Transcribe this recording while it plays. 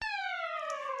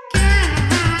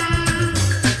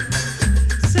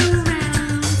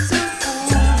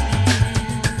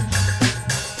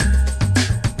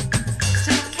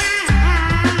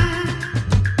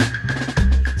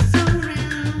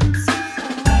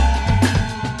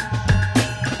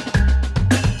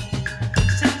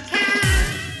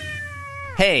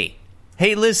Hey,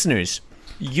 listeners,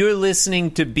 you're listening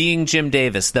to Being Jim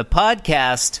Davis, the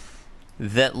podcast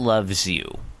that loves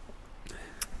you.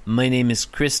 My name is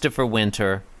Christopher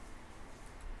Winter,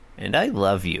 and I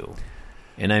love you.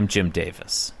 And I'm Jim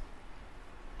Davis.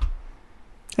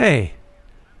 Hey,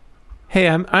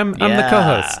 I'm the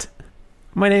co-host.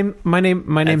 My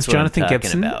name's Jonathan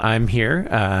Gibson. About. I'm here.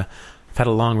 I've had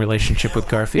a long relationship with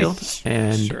Garfield,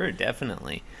 and sure,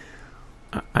 definitely.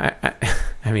 I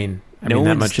mean, no that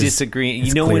one's much disagreeing.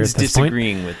 is No clear one's at this point.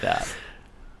 disagreeing with that.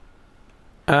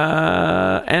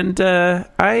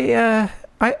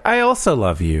 I also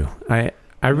love you. I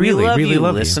really love really you,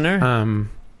 love listener. you.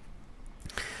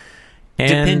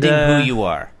 And, Depending who you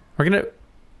are. We're gonna.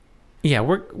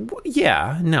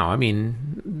 No, I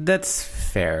mean that's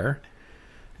fair.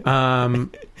 John.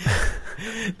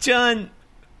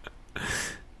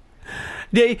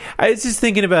 Yeah, I was just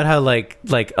thinking about how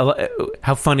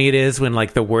how funny it is when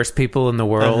like the worst people in the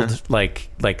world like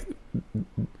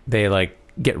they like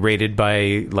get raided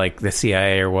by like the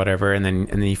CIA or whatever, and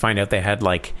then you find out they had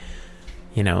like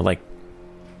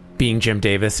Being Jim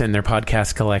Davis in their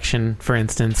podcast collection, for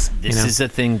instance. This is a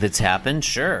thing that's happened,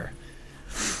 sure.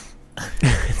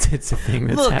 it's a thing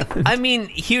that's happened. I mean,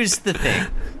 here's the thing.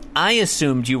 I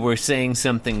assumed you were saying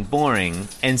something boring,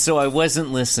 and so I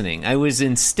wasn't listening. I was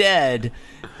instead...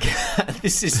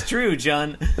 this is true,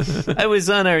 John. I was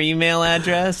on our email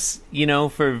address,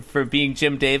 for Being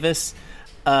Jim Davis.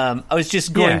 I was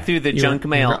just going through the junk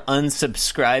mail,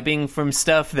 unsubscribing from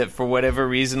stuff that for whatever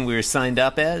reason we were signed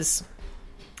up as.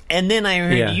 And then I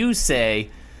heard you say...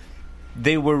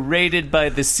 they were raided by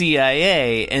the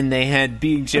CIA, and they had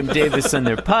Being Jim Davis on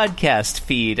their podcast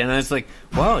feed. And I was like,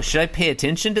 whoa, should I pay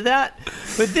attention to that?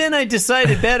 But then I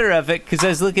decided better of it, because I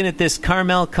was looking at this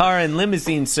Carmel Car and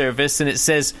Limousine service, and it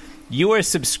says, you are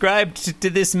subscribed to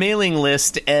this mailing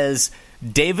list as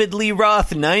David Lee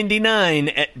Roth 99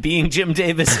 at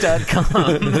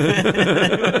beingjimdavis.com.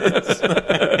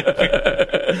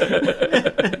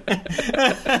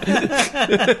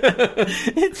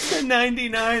 It's the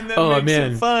 99 that makes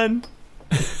it fun.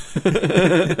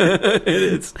 It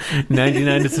is.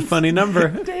 99 is a funny number.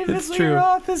 David it's Lee true.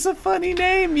 Roth is a funny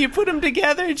name. You put them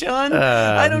together, John.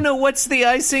 I don't know what's the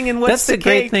icing and what's the cake.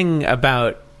 Great thing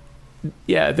about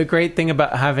the great thing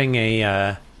about having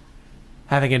a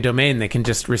domain that can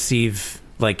just receive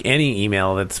like any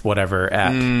email that's whatever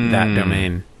at that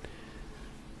domain.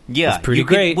 Yeah, it's pretty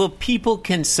great. People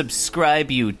can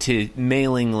subscribe you to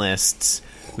mailing lists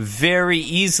very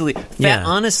easily.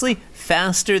 Honestly,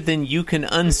 faster than you can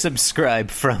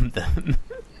unsubscribe from them.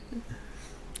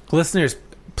 Listeners,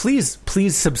 please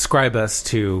subscribe us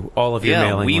to all of your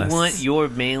mailing lists. We want your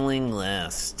mailing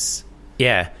lists.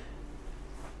 Yeah,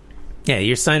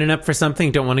 you're signing up for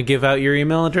something, don't want to give out your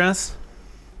email address?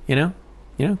 Maybe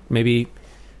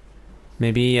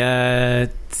also,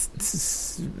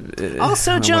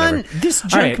 John, whatever. this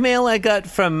junk mail I got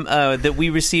from that we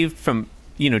received from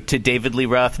to David Lee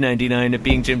Roth 99 at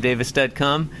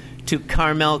beingjimdavis.com to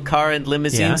Carmel Car and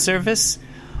Limousine Service.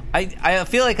 I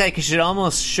feel like I should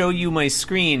almost show you my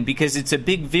screen, because it's a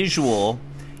big visual,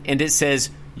 and it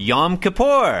says Yom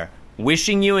Kippur,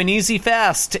 wishing you an easy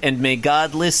fast, and may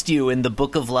God list you in the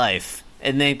book of life.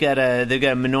 And they've got a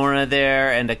menorah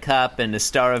there, and a cup, and a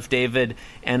Star of David,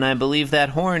 and I believe that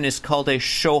horn is called a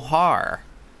shohar.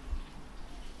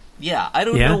 Yeah, I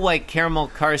don't know why Caramel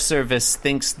Car Service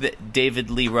thinks that David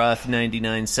Lee Roth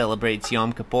 99 celebrates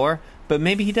Yom Kippur, but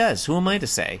maybe he does. Who am I to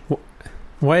say?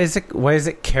 Why is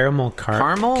it Caramel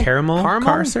Car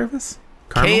Car Service?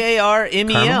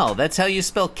 Karmel. That's how you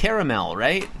spell caramel,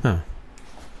 right? Huh.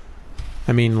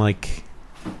 I mean, like,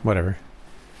 whatever.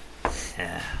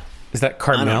 Is that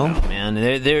Carmel? I don't know, man.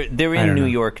 They're in New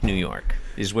York. New York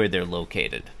is where they're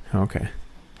located. Okay.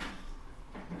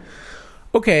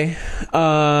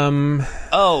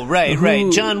 Oh,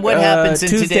 right. John, what happens in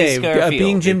Tuesday, today's Garfield?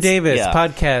 Being Jim Davis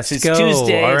podcast. It's Go.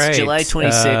 Tuesday. All right. It's July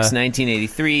 26,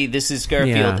 1983. This is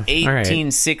Garfield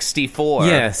 1864.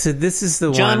 Yeah, so this is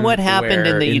the John, one. What happened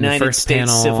in the United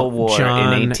States panel, Civil War in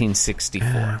 1864?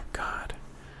 Oh, God.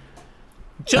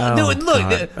 John, look,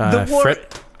 the war...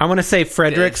 I want to say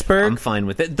Fredericksburg. I'm fine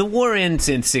with it. The war ends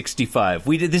in 65.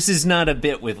 This is not a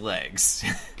bit with legs.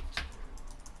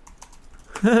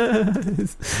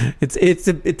 it's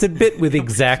a bit with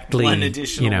exactly one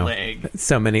additional leg.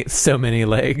 So many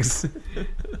legs.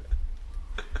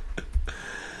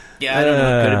 Yeah, I don't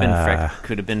know.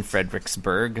 Could have been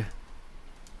Fredericksburg.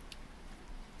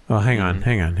 Oh, hang on.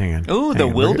 Oh, the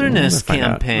Wilderness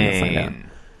Campaign.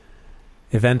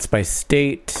 Events by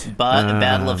state.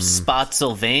 Battle of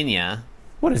Spotsylvania.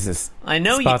 What is this? I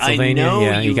know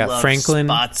Spotsylvania. you got love Franklin.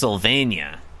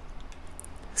 Spotsylvania.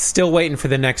 Still waiting for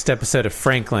the next episode of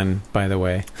Franklin, by the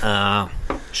way.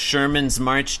 Sherman's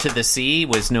March to the Sea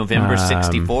was November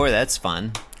 64. That's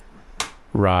fun.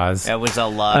 Roz. That was a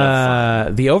lot of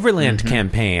fun. The Overland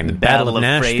Campaign. The Battle of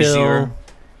Nashville.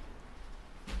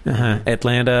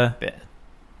 Atlanta.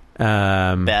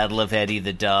 Battle of Eddie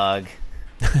the Dog.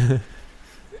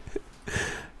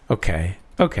 Okay.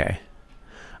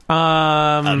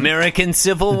 American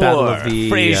Civil Battle War. of the,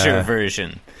 Fraser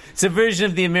version. It's a version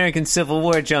of the American Civil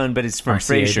War, John, but it's from RCA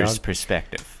Fraser's dog.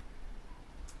 perspective.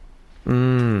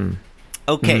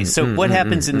 Okay, so what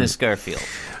happens in this Garfield?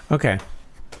 Okay.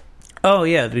 Oh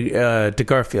yeah, to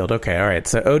Garfield. Okay, all right.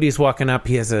 So Odie's walking up.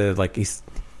 He has he's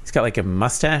got like a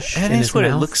mustache. That in is his what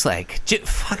mouth. it looks like.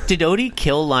 Fuck, did Odie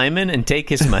kill Lyman and take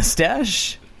his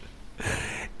mustache?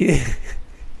 Yeah.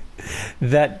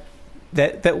 That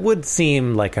would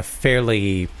seem like a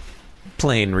fairly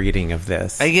plain reading of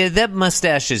this. I get that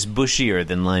mustache is bushier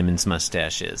than Lyman's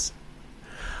mustache is.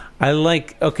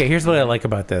 Okay, here's what I like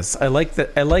about this. I like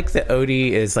that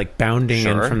Odie is like bounding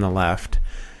in from the left,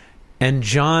 and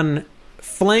John,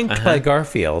 flanked by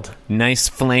Garfield. Nice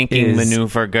flanking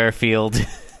maneuver, Garfield.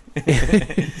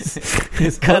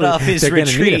 Cut off his they're retreat. They're going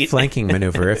to need a flanking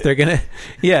maneuver if they're going to,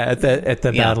 at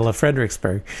the Battle of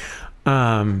Fredericksburg.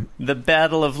 The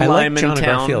Battle of I Lyman like John and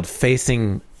Town. Garfield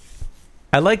facing.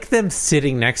 I like them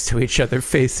sitting next to each other,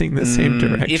 facing the same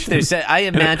direction. If there's, I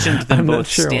imagined them I'm not both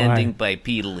sure standing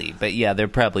bipedally, but yeah, they're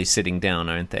probably sitting down,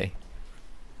 aren't they?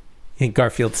 I think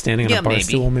Garfield standing on a bar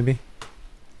stool, maybe.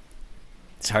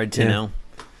 It's hard to know.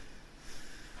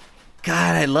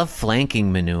 God, I love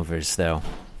flanking maneuvers, though.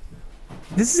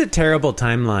 This is a terrible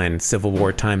timeline.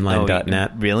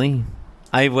 CivilWarTimeline.net. Really?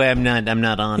 I'm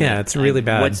not on it. Yeah, it's really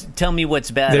bad. Tell me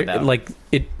what's bad about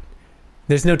it.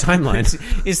 There's no timeline.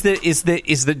 Is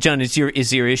the John?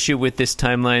 Is your issue with this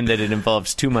timeline that it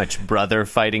involves too much brother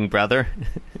fighting brother?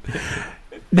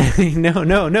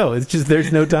 No. It's just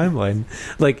there's no timeline.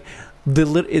 Like the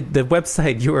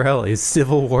website URL is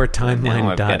CivilWarTimeline.net.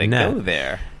 Now I've got to go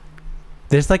there.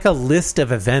 There's like a list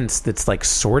of events that's like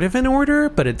sort of in order,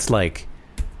 but it's like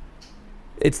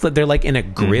they're like in a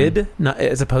grid, not,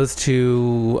 as opposed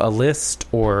to a list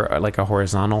or like a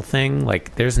horizontal thing.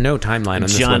 Like there's no timeline on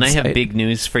this John, website. I have big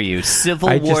news for you.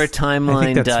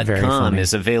 CivilWarTimeline.com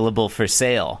is available for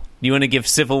sale. You want to give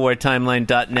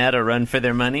CivilWarTimeline.net a run for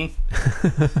their money?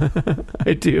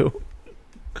 I do.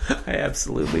 I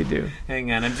absolutely do.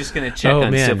 Hang on, I'm just going to check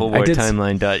on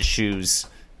CivilWarTimeline.shoes.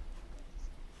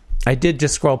 I did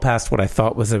just scroll past what I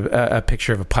thought was a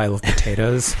picture of a pile of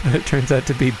potatoes. It turns out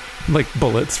to be like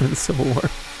bullets from the Civil War.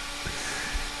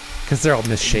 Because they're all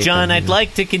misshapen. John, I'd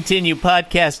like to continue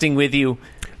podcasting with you.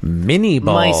 Mini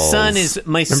balls.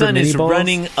 My son is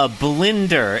running a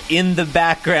blender in the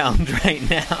background right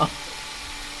now.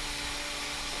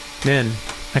 Man,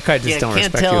 that guy just don't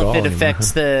respect you at all. I can't tell if it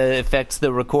anymore. affects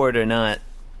the record or not.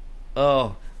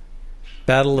 Oh,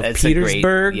 Battle of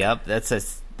Petersburg. Yep,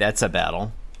 that's a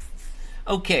battle.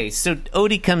 Okay, so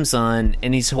Odie comes on,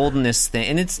 and he's holding this thing,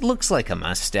 and it looks like a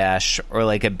mustache or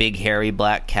like a big hairy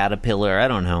black caterpillar. I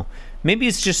don't know. Maybe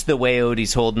it's just the way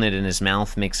Odie's holding it in his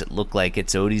mouth makes it look like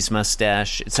it's Odie's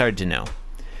mustache. It's hard to know.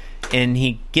 And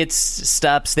he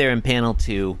stops there in panel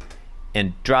 2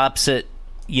 and drops it,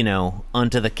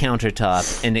 onto the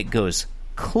countertop, and it goes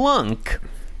clunk,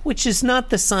 which is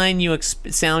not the sound you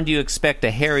expect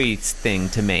a hairy thing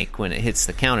to make when it hits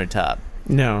the countertop.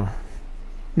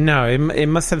 No, it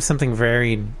must have something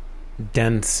very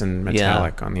dense and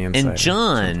metallic on the inside. And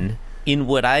John, in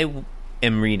what I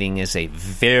am reading is a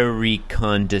very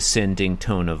condescending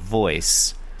tone of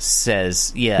voice,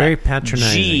 says, very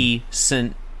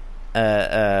patronizing.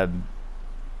 I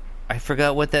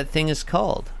forgot what that thing is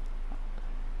called.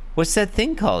 What's that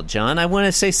thing called, John? I want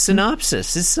to say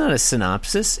synopsis. It's not a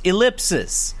synopsis.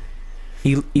 Ellipsis.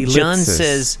 Ellipsis. John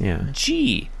says,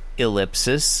 G,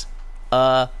 ellipsis,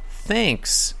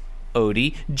 thanks,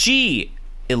 Odie. G,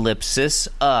 ellipsis,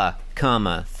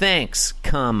 comma, thanks,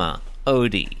 comma,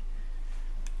 Odie.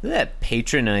 Look at that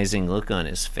patronizing look on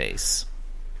his face.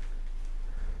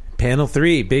 Panel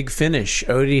 3, big finish.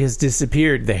 Odie has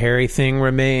disappeared. The hairy thing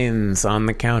remains on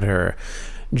the counter.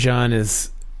 John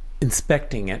is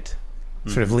inspecting it,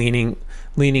 sort of leaning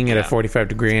at a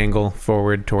 45-degree angle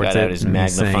forward towards it. Got out his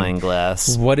magnifying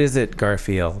glass. What is it,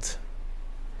 Garfield?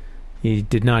 He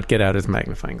did not get out his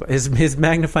magnifying glass. His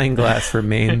magnifying glass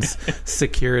remains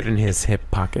secured in his hip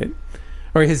pocket,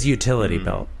 or his utility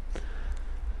belt.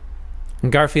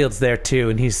 And Garfield's there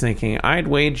too, and he's thinking, I'd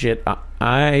wager it.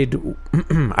 I'd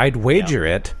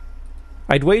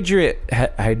wager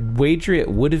it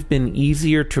would have been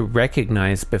easier to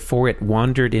recognize before it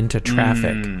wandered into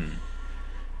traffic.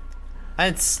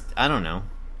 I don't know.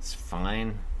 It's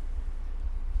fine.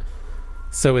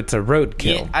 So it's a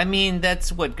roadkill. Yeah, I mean,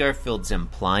 that's what Garfield's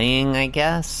implying, I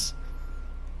guess.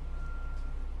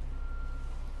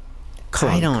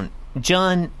 Clunk. I don't...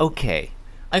 John, okay.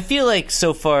 I feel like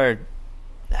so far...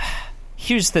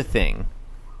 Here's the thing.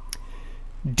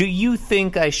 Do you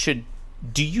think I should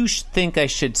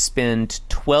spend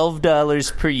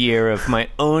 $12 per year of my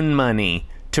own money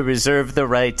to reserve the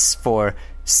rights for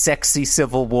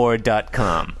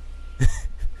sexycivilwar.com?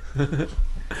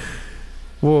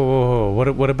 Whoa.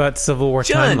 What about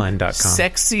CivilWarTimeline.com?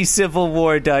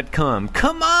 Sexycivilwar.com.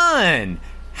 Come on!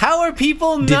 How are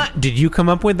people not... Did you come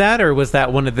up with that, or was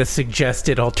that one of the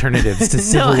suggested alternatives to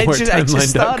No, CivilWarTimeline.com? I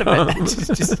just thought of it.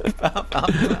 Just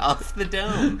off the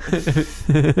dome.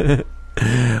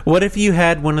 What if you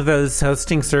had one of those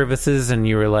hosting services and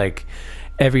you were like,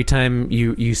 every time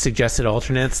you suggested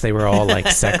alternates, they were all like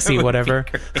sexy, whatever?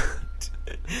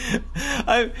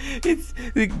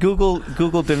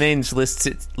 Google Domains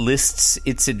lists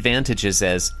its advantages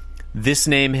as this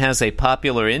name has a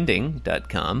popular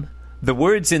ending.com. The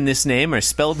words in this name are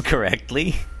spelled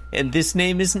correctly, and this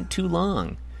name isn't too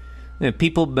long.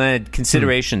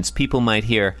 Considerations. People might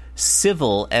hear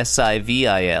civil,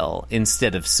 SIVIL,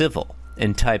 instead of civil,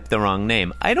 and type the wrong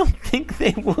name. I don't think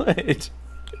they would.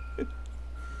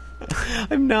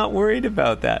 I'm not worried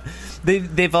about that.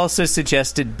 They've also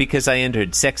suggested, because I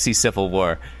entered Sexy Civil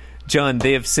War, John,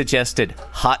 they have suggested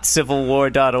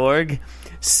hotcivilwar.org,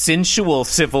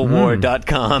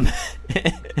 sensualcivilwar.com.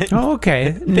 Oh,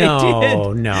 okay.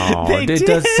 No. It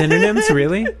does synonyms,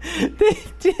 really? They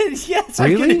did, yes.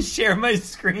 Really? I'm going to share my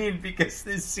screen because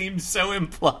this seems so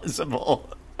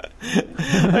implausible.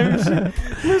 It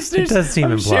does seem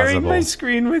I'm implausible. sharing my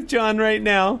screen with John right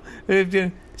now.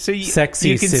 So Sexy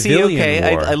you can see, Civilian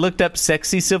okay, War. I looked up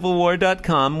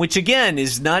sexycivilwar.com, which again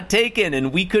is not taken,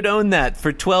 and we could own that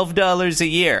for $12 a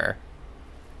year.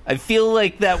 I feel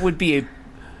like that would be a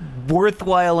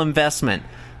worthwhile investment.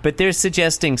 But they're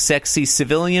suggesting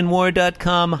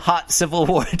sexycivilianwar.com,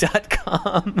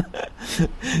 hotcivilwar.com,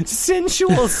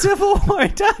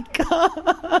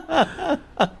 sensualcivilwar.com.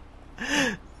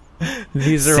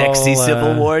 These are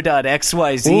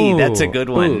sexycivilwar.xyz. all... That's a good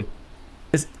one.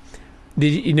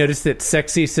 Did you notice that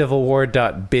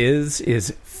sexycivilwar.biz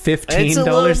is $15 It's a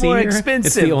little more a year? expensive.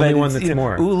 It's the only but one that's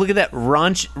more. Ooh, look at that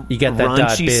You get that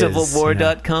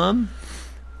raunchycivilwar.com.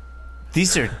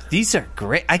 These are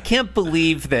great. I can't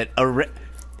believe that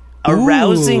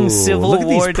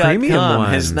arousingcivilwar.com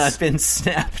has not been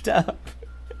snapped up.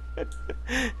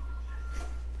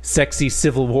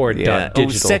 Sexycivilwar.digital.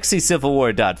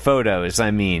 Sexycivilwar.photos.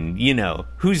 I mean,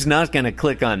 who's not going to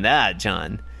click on that,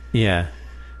 John? Yeah.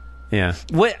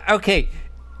 What? Okay.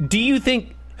 Do you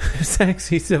think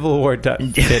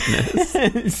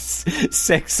sexycivilwar.fitness?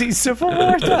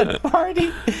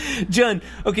 sexycivilwar.party? John,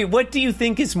 okay, what do you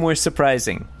think is more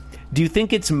surprising? Do you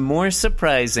think it's more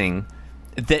surprising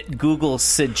that Google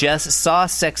saw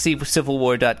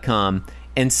sexycivilwar.com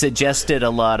and suggested a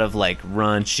lot of like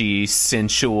raunchy,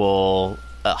 sensual,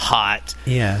 hot?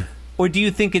 Yeah. Or do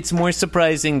you think it's more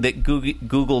surprising that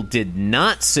Google did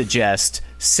not suggest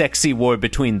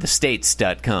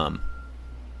sexywarbetweenthestates.com?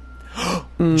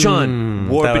 John,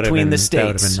 war between the states. That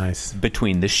would have been nice.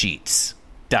 Between the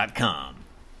sheets.com.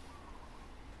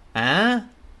 Huh?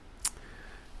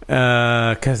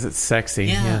 Because it's sexy.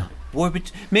 Yeah.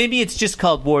 Maybe it's just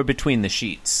called War Between the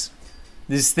Sheets.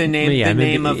 This is the name. Yeah,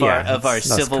 name of our that's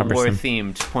Civil War cumbersome.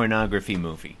 themed pornography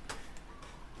movie.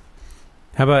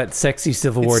 How about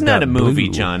sexycivilwar.blue? It's not a movie,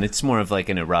 John. It's more of like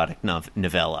an erotic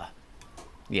novella.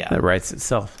 Yeah, that writes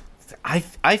itself. I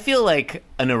feel like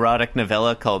an erotic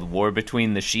novella called War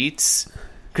Between the Sheets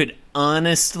could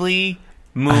honestly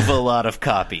move a lot of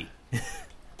copy.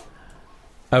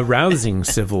 Arousing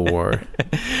Civil War.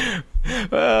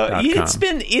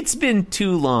 It's been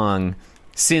too long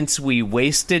since we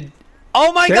wasted.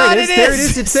 Oh my There God! it is. It There is. it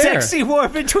is. It's there.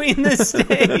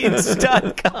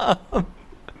 Sexywarbetweenthestates.com.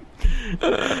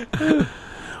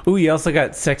 Ooh, you also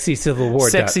got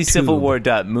sexycivilwar.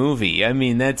 Sexycivilwar.movie. I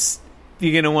mean, that's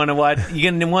you're gonna want to watch.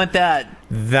 You're gonna want that.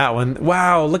 That one.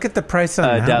 Wow, look at the price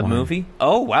on that one. Movie.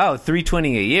 Oh wow,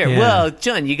 $320 a year. Yeah. Well,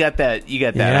 John, you got that.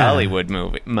 Yeah. Hollywood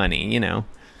movie money.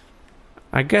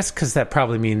 I guess because that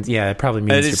probably means. Yeah, it probably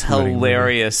means. It is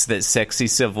hilarious that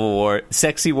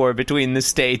Sexy War Between the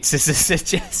States is a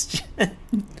suggestion.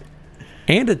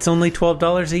 And it's only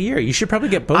 $12 a year. You should probably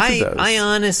get both of those. I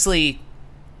honestly,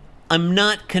 I'm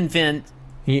not convinced.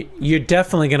 You're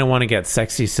definitely going to want to get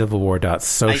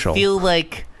sexycivilwar.social.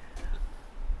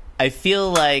 I feel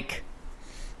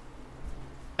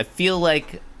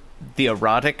like the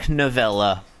erotic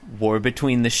novella War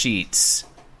Between the Sheets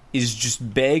is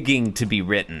just begging to be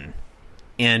written,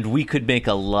 and we could make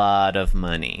a lot of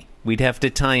money. We'd have to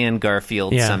tie in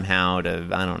Garfield somehow to,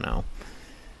 I don't know.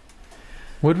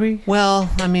 Would we? Well,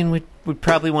 I mean, we'd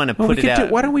probably want to put it out.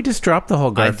 Why don't we just drop the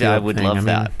whole Garfield I would thing? love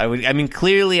that. I mean,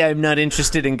 clearly I'm not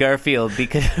interested in Garfield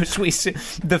because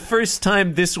the first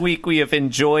time this week we have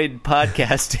enjoyed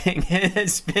podcasting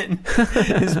has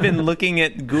been looking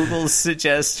at Google's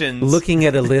suggestions. Looking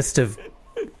at a list of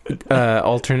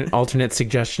alternate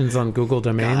suggestions on Google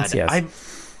domains. God, yes.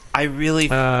 I really...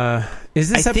 is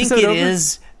this I episode think it over?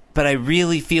 is, but I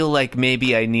really feel like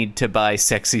maybe I need to buy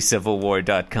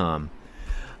sexycivilwar.com.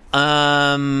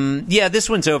 Yeah, this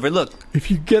one's over. Look, if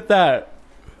you get that,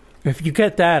 I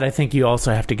think you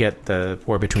also have to get the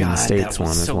War Between the States one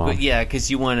as well. Good. Yeah, because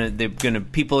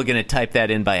people are gonna type that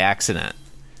in by accident.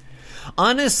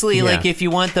 Honestly, like if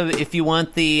you want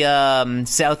the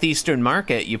southeastern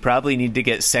market, you probably need to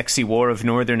get Sexy War of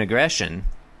Northern Aggression.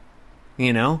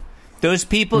 You know, those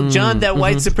people, John, that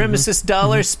white supremacist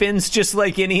dollar spins just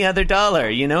like any other dollar.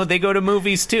 You know, they go to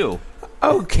movies too.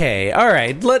 Okay, all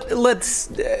right. Let's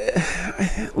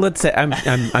say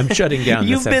I'm shutting down.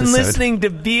 You've this been episode. listening to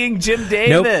Being Jim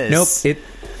Davis.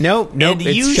 Nope. And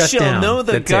it's you shut shall down. know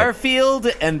the That's Garfield,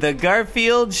 and the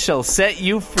Garfield shall set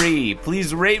you free.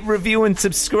 Please rate, review, and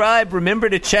subscribe. Remember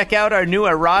to check out our new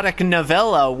erotic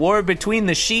novella, War Between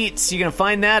the Sheets. You can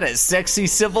find that at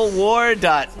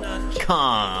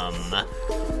sexycivilwar.com.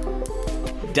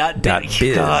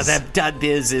 .biz. Oh, that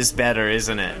 .biz is better,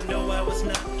 isn't it?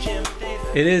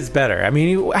 It is better. I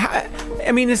mean,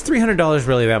 is $300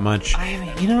 really that much? I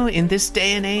mean, you know, in this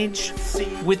day and age,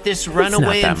 with this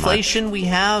runaway inflation we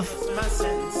have,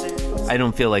 I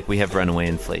don't feel like we have runaway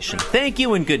inflation. Thank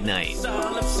you and good night.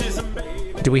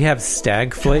 Do we have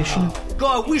stagflation?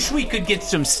 God, I wish we could get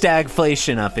some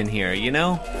stagflation up in here, you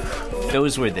know?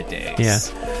 Those were the days. Yeah.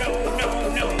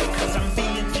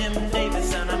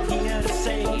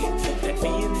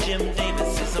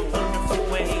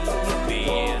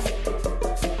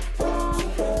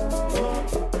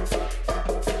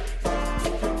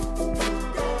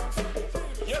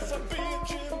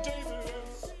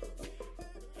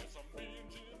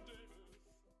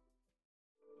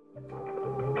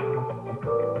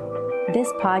 This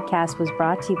podcast was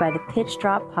brought to you by the Pitch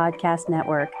Drop Podcast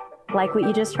Network. Like what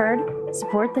you just heard?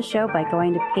 Support the show by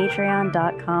going to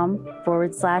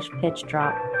patreon.com/Pitch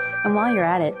Drop. And while you're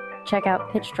at it, check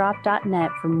out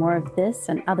pitchdrop.net for more of this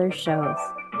and other shows.